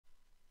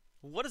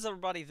What is up,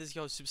 everybody? This is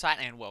your Supersite,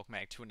 and welcome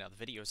back to another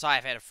video. So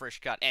I've had a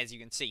fresh cut, as you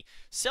can see.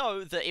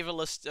 So the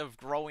Everlist of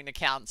growing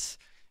accounts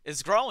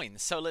is growing.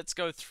 So let's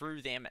go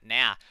through them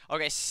now.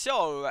 Okay,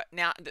 so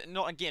now,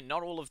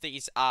 not all of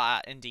these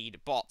are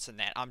indeed bots and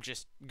that. I'm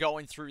just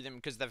going through them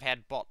because they've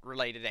had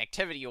bot-related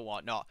activity or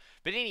whatnot.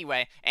 But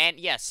anyway, and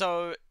yeah,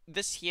 so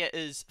this here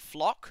is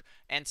Floq,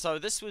 and so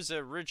this was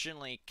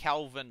originally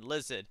Calvin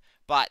Lizard.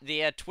 But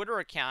their Twitter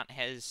account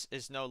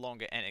is no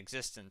longer in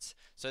existence,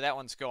 so that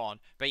one's gone.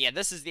 But yeah,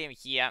 this is them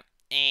here,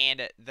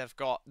 and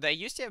they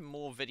used to have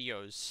more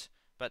videos,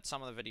 but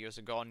some of the videos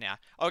are gone now.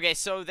 Okay,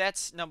 so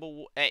that's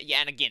yeah,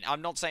 and again,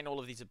 I'm not saying all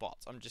of these are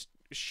bots. I'm just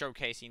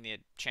showcasing their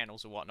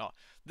channels or whatnot.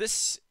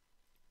 This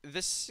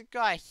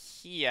guy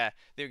here,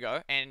 there we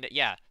go, and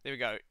yeah, there we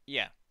go,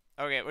 yeah.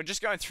 Okay, we're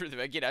just going through them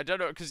again. I don't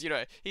know, because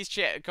he's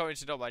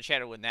commented on my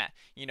channel and that,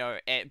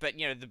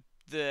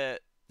 but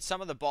some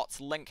of the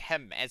bots link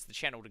him as the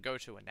channel to go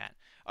to in that.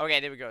 Okay,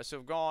 there we go. So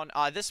we've gone,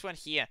 this one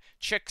here,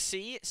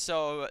 Chixzy.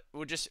 So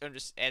I'm just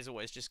as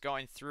always, just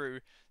going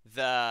through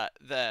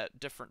the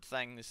different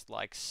things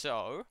like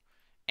so.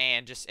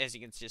 And just as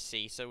you can just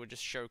see, so we're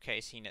just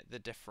showcasing the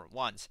different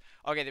ones.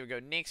 Okay, there we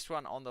go. Next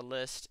one on the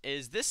list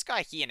is this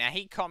guy here. Now,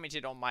 he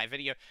commented on my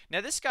video.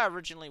 Now, this guy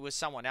originally was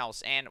someone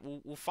else, and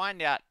we'll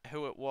find out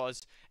who it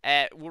was.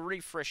 We'll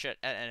refresh it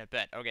in a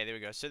bit. Okay, there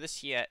we go. So this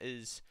here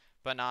is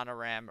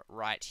Bananarama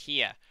right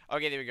here.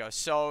 Okay, there we go.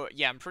 So,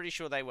 yeah, I'm pretty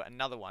sure they were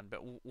another one,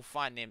 but we'll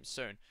find them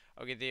soon.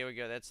 Okay, there we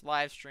go. That's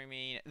live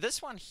streaming.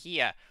 This one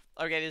here.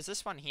 Okay, there's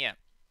this one here.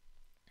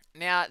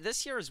 Now,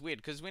 this here is weird,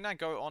 because when I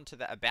go onto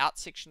the About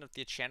section of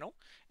their channel,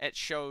 it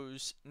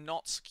shows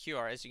not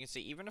secure. As you can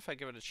see, even if I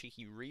give it a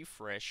cheeky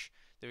refresh,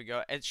 there we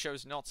go, it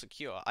shows not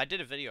secure. I did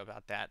a video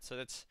about that, so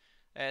that's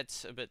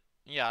a bit...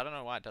 Yeah, I don't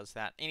know why it does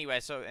that.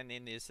 Anyway, so, and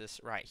then there's this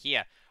right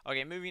here.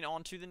 Okay, moving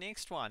on to the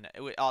next one.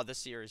 Oh,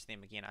 this here is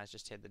them again. I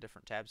just had the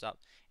different tabs up.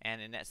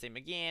 And then that's them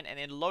again. And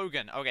then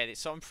Logan. Okay,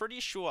 so I'm pretty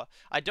sure...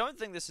 I don't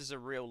think this is a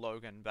real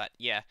Logan, but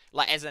yeah.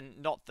 Like, as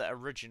in, not the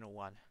original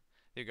one.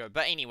 There you go.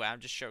 But anyway, I'm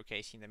just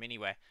showcasing them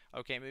anyway.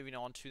 Okay, moving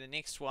on to the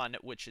next one,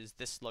 which is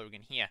this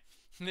Logan here.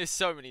 There's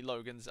so many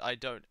Logans, I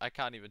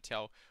can't even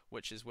tell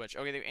which is which.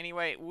 Okay,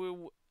 anyway,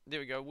 there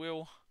we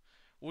go.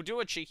 We'll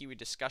do a cheeky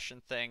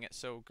discussion thing,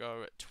 so we'll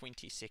go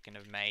 22nd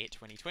of May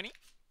 2020.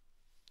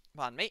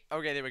 Pardon me.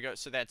 Okay, there we go.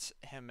 So that's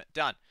him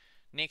done.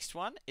 Next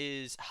one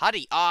is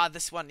Huddy. Ah,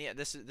 this one. Yeah,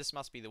 this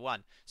must be the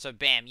one. So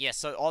bam. Yeah.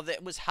 So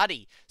that was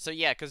Huddy. So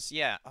yeah, cause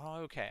yeah. Oh,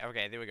 okay.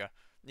 Okay, there we go.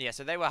 Yeah.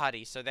 So they were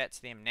Huddy. So that's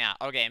them now.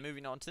 Okay,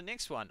 moving on to the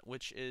next one,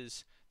 which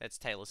is that's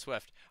Taylor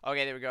Swift.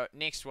 Okay, there we go.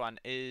 Next one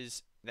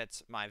is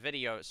that's my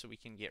video, so we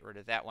can get rid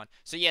of that one.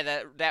 So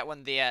yeah, that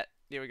one there.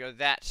 There we go.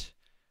 That.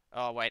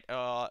 Oh wait.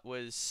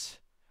 Was.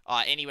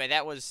 Anyway,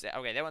 that was...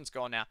 Okay, that one's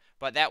gone now.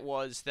 But that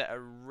was the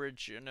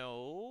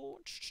original...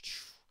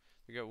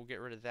 There we go, we'll get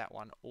rid of that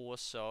one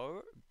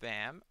also.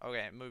 Bam.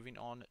 Okay, moving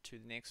on to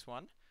the next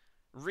one.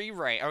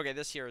 Reeray. Okay,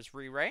 this here is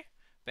Reeray.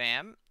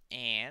 Bam.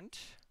 And...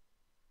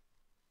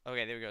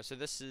 Okay, there we go. So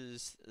this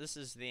is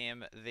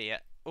them there.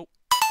 Oh.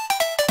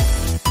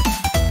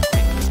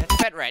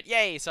 TheFatRat.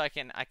 Yay! So I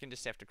can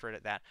just have to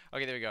credit that.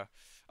 Okay, there we go.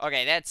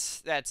 Okay,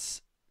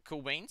 that's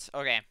cool beans.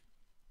 Okay.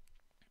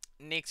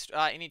 Next,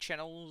 any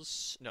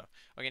channels? No.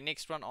 Okay,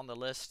 next one on the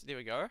list. There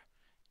we go.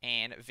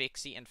 And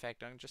Vekzy. In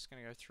fact, I'm just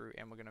going to go through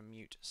and we're going to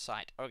mute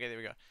site. Okay, there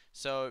we go.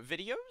 So,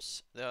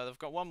 videos. They've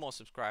got one more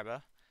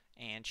subscriber.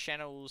 And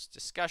channels,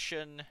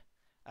 discussion,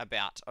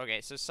 about. Okay,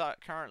 so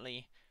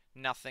currently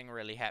nothing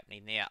really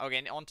happening there.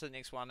 Okay, on to the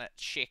next one.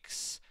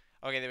 Chex.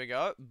 Okay, there we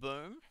go.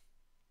 Boom.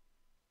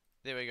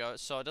 There we go.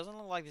 So, it doesn't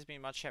look like there's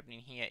been much happening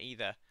here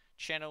either.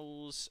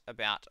 Channels,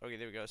 about. Okay,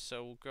 there we go.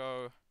 So, we'll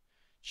go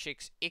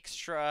Chex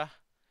Extra.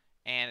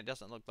 And it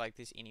doesn't look like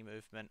there's any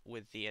movement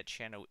with their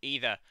channel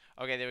either.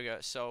 Okay, there we go.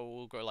 So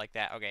we'll go like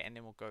that. Okay, and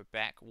then we'll go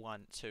back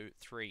 1, 2,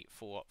 3,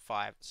 4,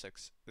 5,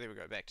 6. There we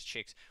go, back to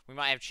Chex. We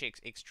might have Chex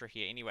Extra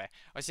here anyway.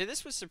 Okay, so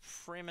this was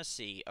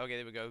Supremacy. Okay,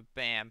 there we go.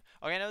 Bam.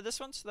 Okay, no, this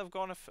one, so they've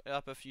gone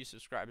up a few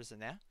subscribers in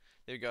there.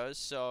 There we go.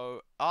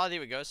 So, there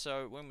we go.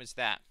 So when was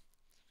that?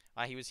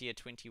 He was here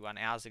 21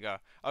 hours ago.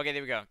 Okay,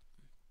 there we go.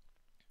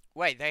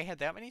 Wait, they had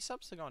that many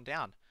subs? They're going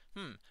down.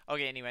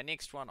 Okay, anyway,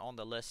 next one on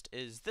the list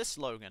is this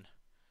Logan.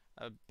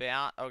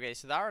 Okay,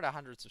 so they're at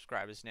 100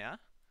 subscribers now.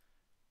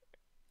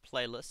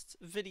 Playlists,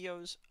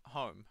 videos,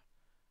 home.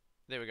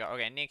 There we go.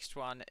 Okay, next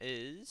one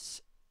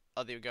is...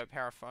 Oh, there we go,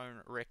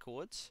 Paraphone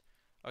Records.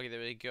 Okay,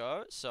 there we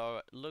go. So,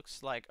 it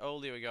looks like...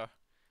 Oh, there we go.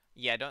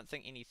 Yeah, I don't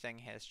think anything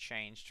has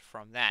changed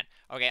from that.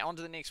 Okay, on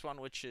to the next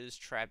one, which is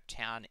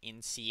Traptown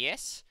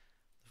NCS.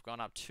 They've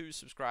gone up 2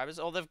 subscribers.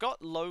 Oh, they've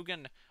got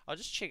Logan... I'll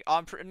just check...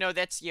 no,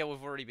 that's... Yeah,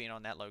 we've already been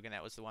on that Logan.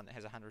 That was the one that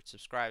has 100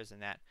 subscribers in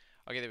that.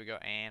 Okay, there we go,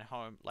 and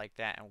home like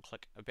that, and we'll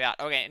click about.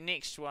 Okay,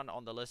 next one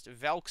on the list,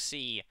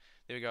 Vakzy.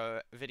 There we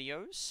go,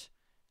 videos,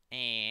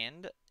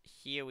 and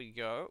here we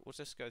go. We'll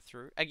just go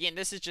through. Again,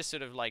 this is just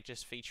sort of like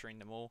just featuring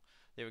them all.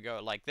 There we go,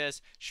 like this.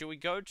 Should we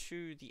go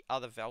to the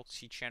other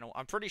Vakzy channel?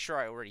 I'm pretty sure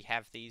I already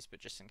have these, but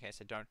just in case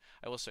I don't,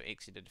 I also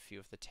exited a few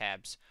of the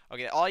tabs.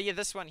 Okay, oh yeah,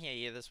 this one here,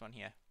 yeah, this one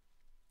here.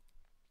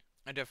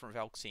 A different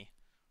Vakzy.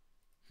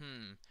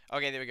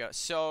 Okay, there we go.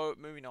 So,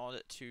 moving on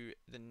to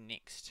the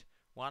next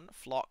one.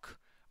 Floq.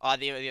 Oh,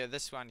 there,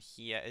 this one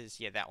here is,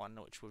 yeah, that one,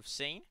 which we've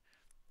seen.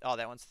 Oh,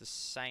 that one's the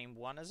same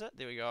one, is it?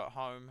 There we go,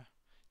 home.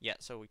 Yeah,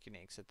 so we can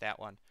exit that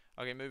one.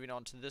 Okay, moving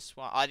on to this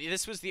one. Oh,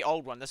 this was the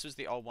old one. This was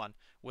the old one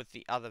with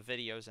the other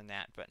videos and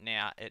that. But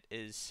now it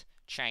is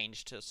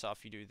changed to, so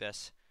if you do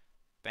this,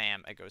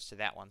 bam, it goes to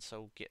that one. So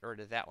we'll get rid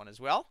of that one as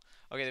well.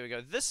 Okay, there we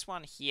go. This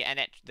one here, and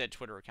the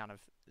Twitter account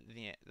of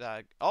the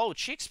oh,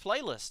 Chex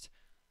playlist.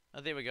 Oh,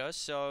 there we go.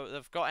 So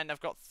they've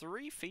got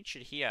 3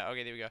 featured here.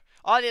 Okay, there we go.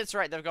 Oh, that's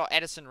right. They've got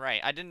Addison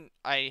Rae.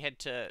 I had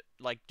to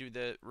like do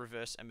the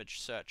reverse image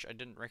search. I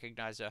didn't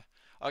recognize her.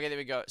 Okay, there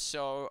we go.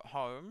 So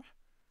home,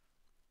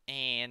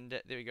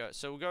 and there we go.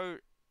 So we'll go.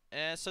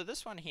 So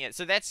this one here.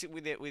 So that's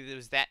with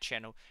there's that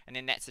channel, and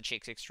then that's the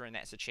Chex Extra, and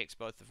that's the Chex,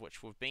 both of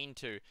which we've been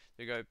to. There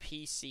we go.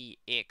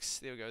 PcX.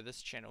 There we go.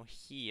 This channel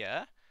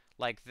here,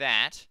 like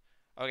that.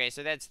 Okay,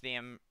 so that's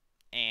them,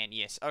 and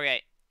yes.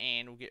 Okay,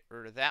 and we'll get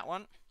rid of that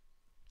one.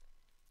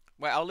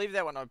 Well, I'll leave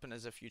that one open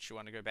as a future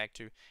one to go back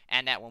to,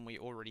 and that one we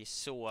already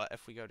saw.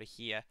 If we go to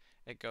here,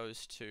 it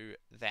goes to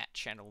that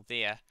channel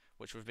there,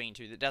 which we've been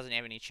to, that doesn't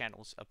have any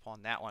channels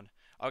upon that one.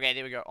 Okay,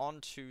 there we go,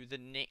 on to the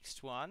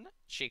next one,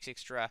 Chex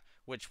Extra,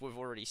 which we've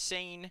already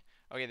seen.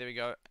 Okay, there we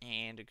go,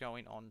 and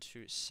going on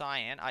to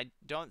Cyan. I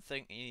don't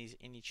think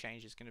any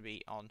change is going to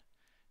be on.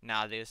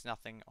 Nah, there's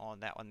nothing on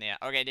that one there.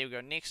 Okay, there we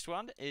go, next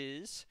one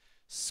is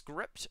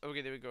Skript.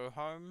 Okay, there we go,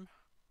 home.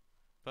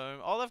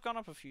 Boom. Oh, they've gone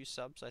up a few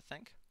subs, I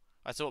think.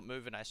 I saw it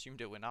move and I assumed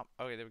it went up.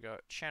 Okay, there we go.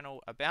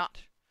 Channel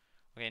about.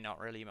 Okay, not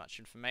really much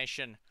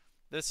information.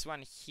 This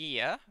one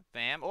here.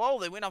 Bam.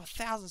 Oh, they went up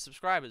 1,000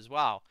 subscribers.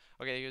 Wow.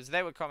 Okay, because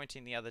they were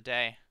commenting the other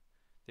day.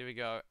 There we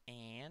go.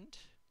 And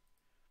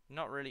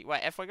not really.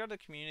 Wait, if I go to the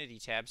community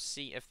tab,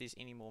 see if there's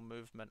any more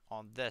movement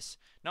on this.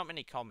 Not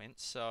many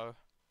comments, so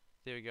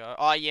there we go.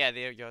 Oh, yeah,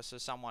 there we go. So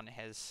someone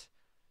has...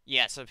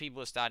 Yeah, so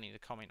people are starting to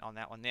comment on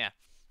that one there.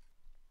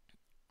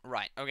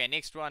 Right, okay,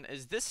 next one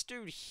is this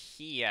dude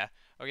here.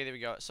 Okay, there we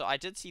go. So I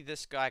did see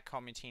this guy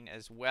commenting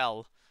as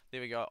well.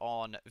 There we go,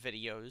 on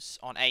videos,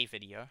 on a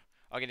video.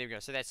 Okay, there we go,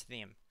 so that's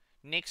them.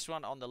 Next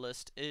one on the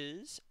list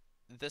is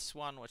this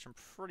one, which I'm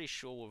pretty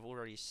sure we've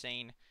already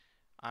seen.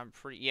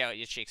 Yeah,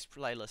 your Chex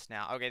playlist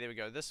now. Okay, there we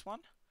go. This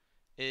one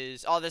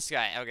is, oh, this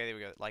guy. Okay, there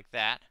we go, like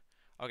that.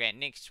 Okay,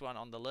 next one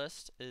on the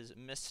list is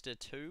Mr.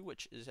 2,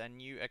 which is a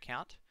new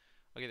account.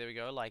 Okay, there we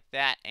go, like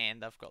that,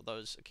 and I've got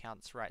those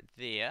accounts right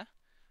there.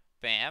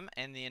 Bam.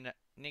 And then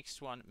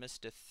next one,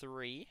 Mr.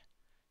 3.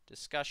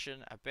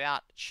 Discussion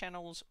about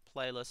channels,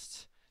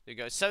 playlists. There you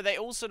go. So they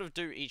all sort of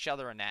do each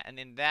other in that. And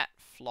then that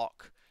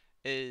Floq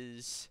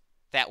is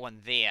that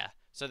one there.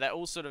 So they're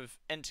all sort of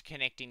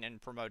interconnecting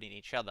and promoting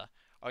each other.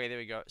 Okay, there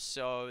we go.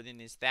 So then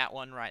there's that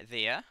one right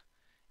there.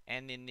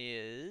 And then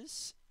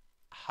there's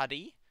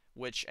Huddy,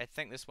 which I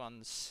think this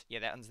one's... Yeah,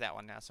 that one's that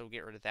one now. So we'll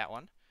get rid of that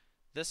one.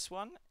 This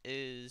one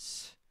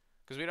is...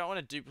 Because we don't want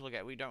to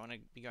duplicate. We don't want to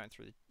be going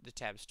through the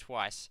tabs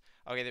twice.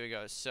 Okay, there we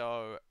go.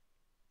 So,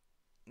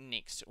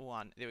 next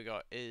one. There we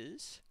go.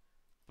 Is...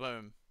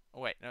 Boom. Oh,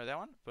 wait. No, that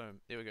one?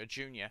 Boom. There we go.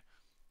 Junior.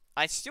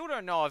 I still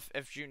don't know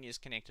if Junior's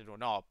connected or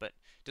not, but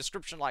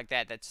description like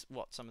that, that's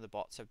what some of the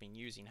bots have been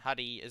using.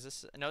 Huddy. Is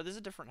this... No, there's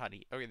a different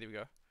Huddy. Okay, there we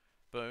go.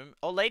 Boom.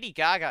 Oh, Lady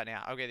Gaga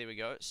now. Okay, there we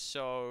go.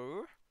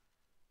 So,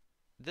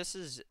 this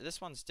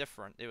one's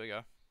different. There we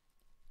go.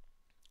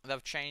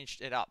 They've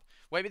changed it up.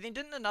 Wait, but then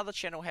didn't another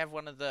channel have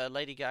one of the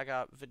Lady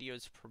Gaga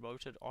videos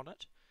promoted on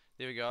it?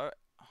 There we go.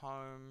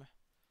 Home.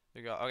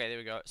 There we go. Okay, there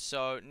we go.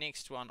 So,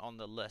 next one on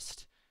the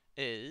list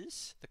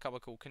is the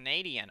Comical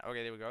Canadian.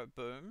 Okay, there we go.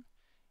 Boom.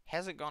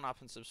 Hasn't gone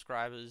up in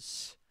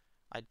subscribers.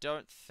 I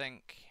don't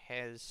think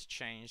has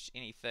changed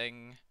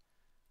anything.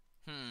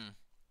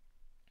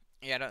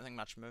 Yeah, I don't think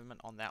much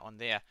movement on that one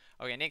there.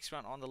 Okay, next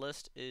one on the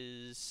list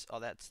is... Oh,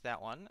 that's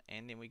that one.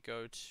 And then we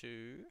go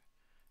to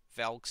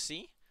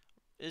Vakzy.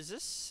 Is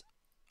this...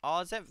 Oh,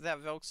 is that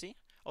Vekzy?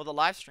 Oh, the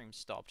live stream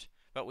stopped.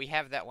 But we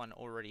have that one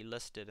already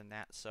listed in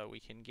that, so we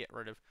can get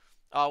rid of...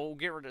 Oh, we'll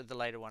get rid of the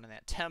later one in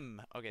that.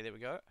 Tim. Okay, there we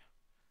go.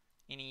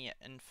 Any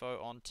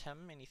info on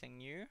Tim? Anything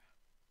new?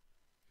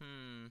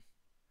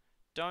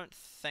 Don't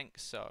think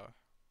so.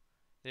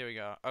 There we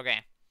go. Okay.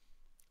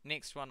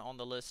 Next one on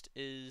the list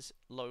is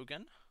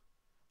Logan.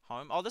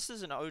 Home. Oh, this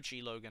is an OG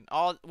Logan.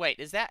 Oh, wait,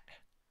 is that...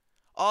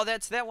 Oh,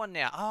 that's that one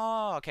now.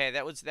 Oh, okay,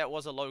 that was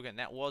a Logan.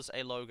 That was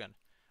a Logan.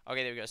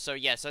 Okay, there we go. So,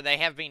 yeah, so they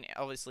have been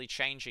obviously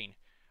changing.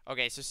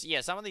 Okay, so,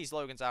 yeah, some of these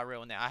Logans are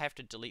real now. I have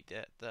to delete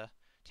the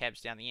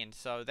tabs down the end.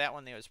 So, that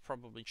one there is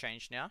probably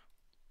changed now.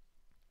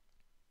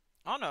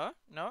 Oh, no.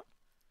 No.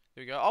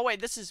 There we go. Oh, wait,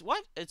 this is...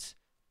 What? It's...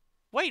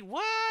 Wait,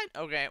 what?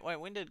 Okay, wait,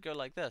 when did it go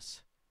like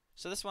this?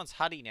 So, this one's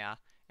Huddy now.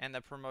 And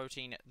they're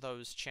promoting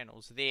those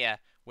channels there.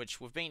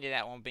 Which we've been to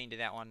that one,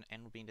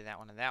 and we've been to that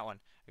one and that one.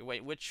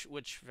 Wait, which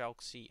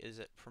Vakzy is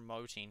it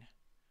promoting?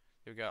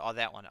 There we go. Oh,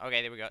 that one.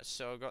 Okay, there we go.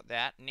 So, got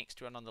that.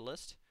 Next one on the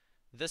list.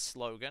 This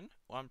slogan.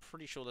 Well, I'm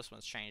pretty sure this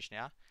one's changed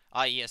now.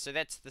 Oh, yeah, so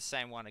that's the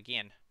same one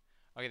again.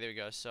 Okay, there we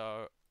go.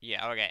 So,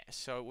 yeah, okay.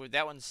 So,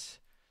 that one's...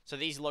 So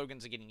these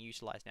Logans are getting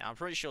utilized now. I'm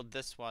pretty sure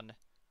this one...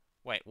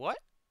 Wait, what?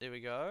 There we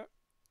go.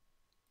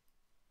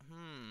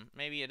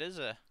 Maybe it is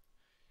a...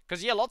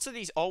 Because, yeah, lots of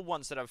these old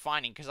ones that I'm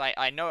finding, because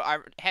I know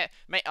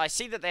I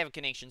see that they have a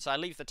connection, so I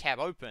leave the tab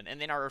open,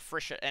 and then I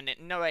refresh it, and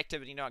no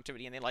activity,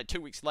 and then, like, 2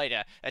 weeks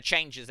later, it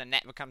changes, and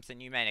that becomes the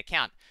new main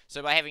account.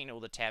 So by having all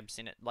the tabs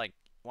in it, like,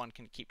 one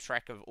can keep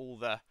track of all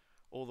the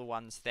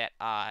ones that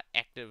are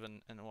active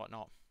and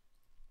whatnot.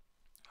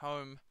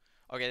 Home.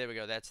 Okay, there we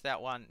go. That's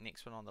that one.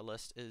 Next one on the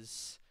list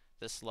is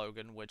this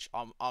Logan, which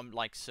I'm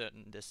like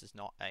certain this is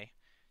not a...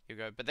 Here we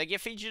go. But they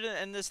get featured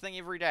in this thing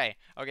every day.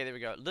 Okay, there we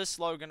go. This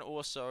Logan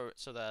also,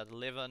 so they're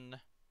 11.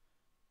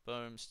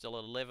 Boom, still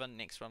at 11.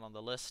 Next one on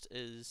the list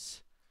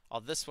is... Oh,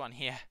 this one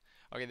here.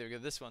 Okay, there we go.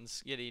 This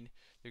one's getting...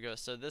 There we go.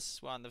 So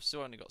this one, they've still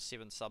only got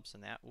 7 subs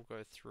in that. We'll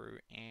go through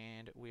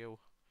and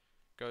we'll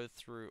go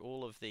through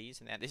all of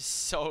these. And there's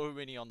so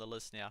many on the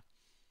list now.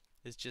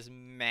 There's just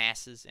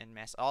masses and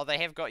masses. Oh, they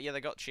have got... Yeah, they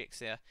got Chex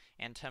there.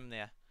 And Tim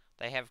there.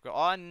 They have got...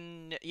 Oh,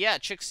 yeah,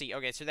 Chixzy.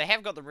 Okay, so they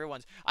have got the real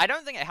ones. I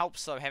don't think it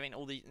helps, though, having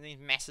all these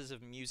masses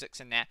of musics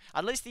in that.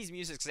 Unless these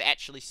musics are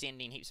actually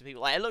sending heaps of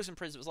people. Like, it looks in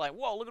Prince, it was like,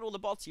 whoa, look at all the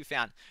bots you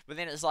found. But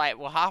then it's like,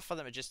 well, half of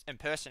them are just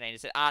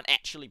impersonators that aren't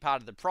actually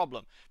part of the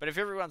problem. But if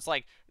everyone's,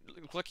 like,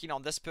 clicking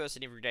on this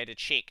person every day to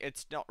check,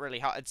 it's not really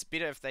hard. It's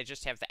better if they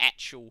just have the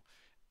actual...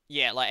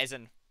 Yeah, like, as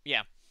in...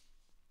 Yeah.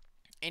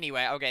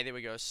 Anyway, okay, there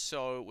we go.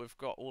 So, we've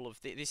got all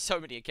of... There's so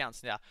many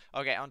accounts now.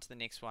 Okay, on to the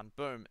next one.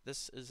 Boom.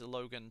 This is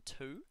Logan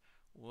 2.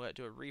 We'll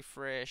do a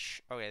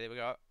refresh. Okay, there we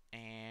go.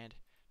 And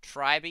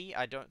Tribe,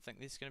 I don't think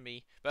this is going to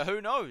be... But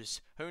who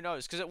knows? Who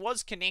knows? Because it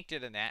was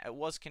connected in that. It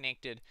was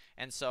connected.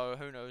 And so,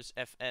 who knows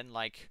if in,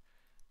 like,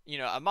 you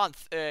know, a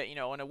month, you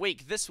know, in a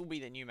week, this will be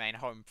the new main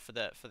home for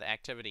the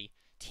activity.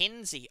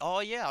 Tenzi. Oh,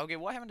 yeah. Okay,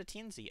 what happened to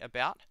Tenzi?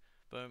 About?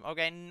 Boom.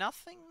 Okay,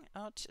 nothing.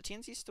 Oh,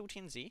 Tenzi's still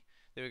Tenzi.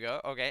 There we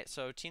go. Okay,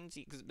 so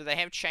Chixzy, but they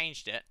have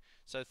changed it.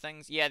 So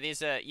things, yeah,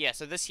 there's a, yeah,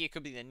 so this here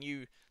could be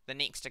the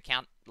next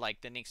account,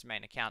 like the next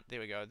main account. There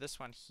we go. This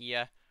one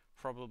here,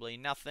 probably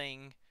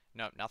nothing.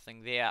 Nope,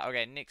 nothing there.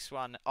 Okay, next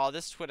one. Oh,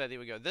 this Twitter, there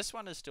we go. This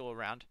one is still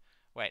around.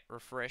 Wait,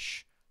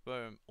 refresh.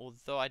 Boom.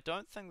 Although I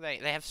don't think they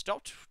have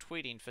stopped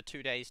tweeting for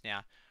 2 days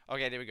now.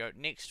 Okay, there we go.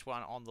 Next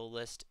one on the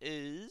list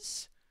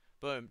is...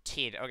 Boom,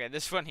 Ted. Okay,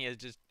 this one here is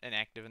just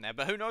inactive in there.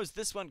 But who knows,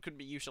 this one could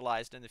be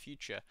utilized in the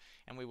future,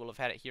 and we will have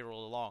had it here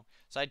all along.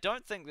 So I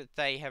don't think that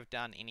they have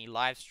done any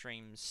live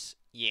streams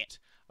yet.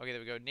 Okay, there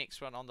we go.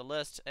 Next one on the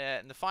list.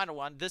 And the final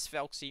one, this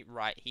Vakzy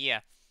right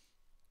here,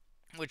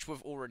 which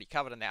we've already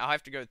covered in there. I'll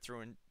have to go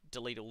through and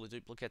delete all the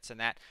duplicates in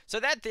that. So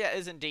that there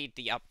is indeed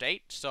the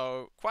update.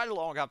 So quite a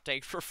long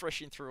update,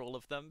 refreshing through all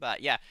of them.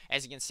 But yeah,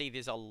 as you can see,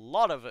 there's a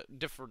lot of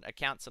different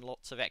accounts and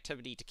lots of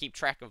activity to keep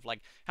track of.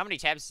 Like, how many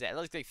tabs is that? It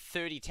looks like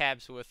 30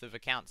 tabs worth of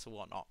accounts or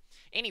whatnot.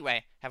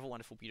 Anyway, have a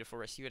wonderful, beautiful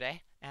rest of your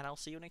day, and I'll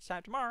see you next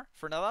time tomorrow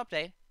for another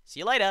update.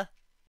 See you later!